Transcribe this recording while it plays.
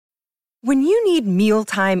When you need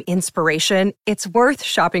mealtime inspiration, it's worth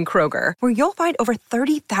shopping Kroger, where you'll find over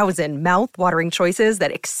 30,000 mouth-watering choices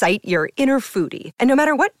that excite your inner foodie. And no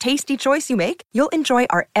matter what tasty choice you make, you'll enjoy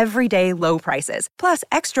our everyday low prices, plus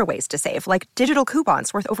extra ways to save, like digital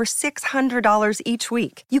coupons worth over $600 each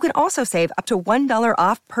week. You can also save up to $1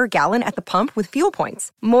 off per gallon at the pump with fuel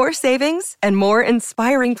points. More savings and more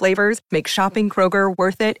inspiring flavors make shopping Kroger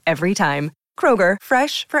worth it every time. Kroger,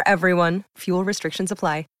 fresh for everyone. Fuel restrictions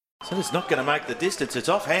apply. So it's not going to make the distance. It's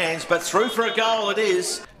off hands, but through for a goal it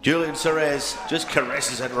is. Julian Serez just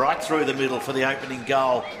caresses it right through the middle for the opening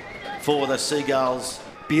goal for the Seagulls.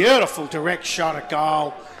 Beautiful direct shot at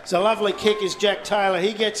goal. It's a lovely kick is Jack Taylor.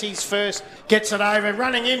 He gets his first, gets it over,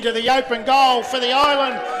 running into the open goal for the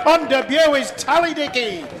Island. On debut is Tully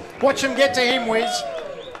Dickey. Watch him get to him, Wiz.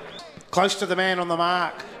 Close to the man on the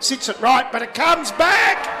mark. Sits it right, but it comes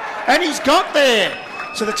back, and he's got there.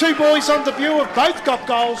 So the two boys on debut have both got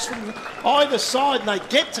goals from either side, and they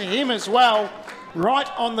get to him as well. Right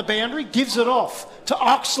on the boundary, gives it off to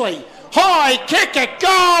Oxley. High kick at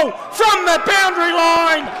goal from the boundary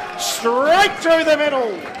line, straight through the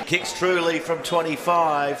middle. Kicks truly from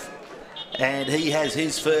 25, and he has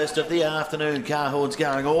his first of the afternoon. Carhorn's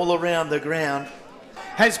going all around the ground.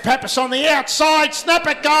 Has Pappas on the outside, snap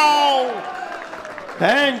at goal.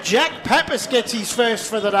 And Jack Pappas gets his first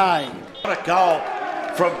for the day. What a goal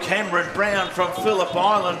from Cameron Brown from Phillip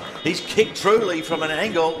Island. He's kicked truly from an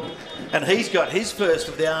angle, and he's got his first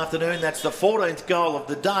of the afternoon. That's the 14th goal of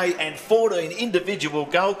the day, and 14 individual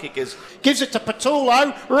goal kickers. Gives it to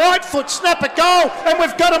Patullo, right foot snap at goal, and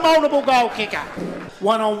we've got a multiple goal kicker.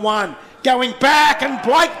 1-on-1, going back, and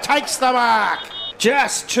Blake takes the mark.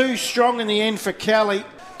 Just too strong in the end for Kelly.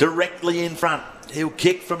 Directly in front. He'll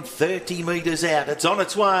kick from 30 metres out. It's on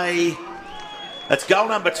its way. It's goal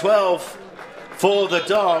number 12 for the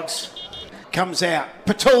Dogs. Comes out.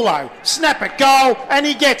 Patullo, snap at goal, and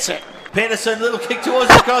he gets it. Pedersen, little kick towards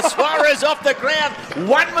the cross. Suarez off the ground,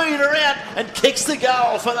 1 metre out, and kicks the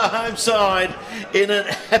goal for the home side in an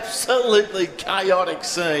absolutely chaotic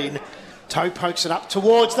scene. Toe pokes it up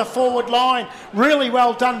towards the forward line. Really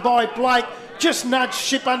well done by Blake. Just nudged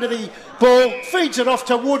Ship under the ball, feeds it off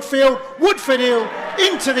to Woodfield. Woodford Hill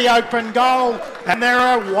into the open goal, and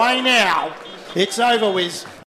they're away now. It's over, Wiz.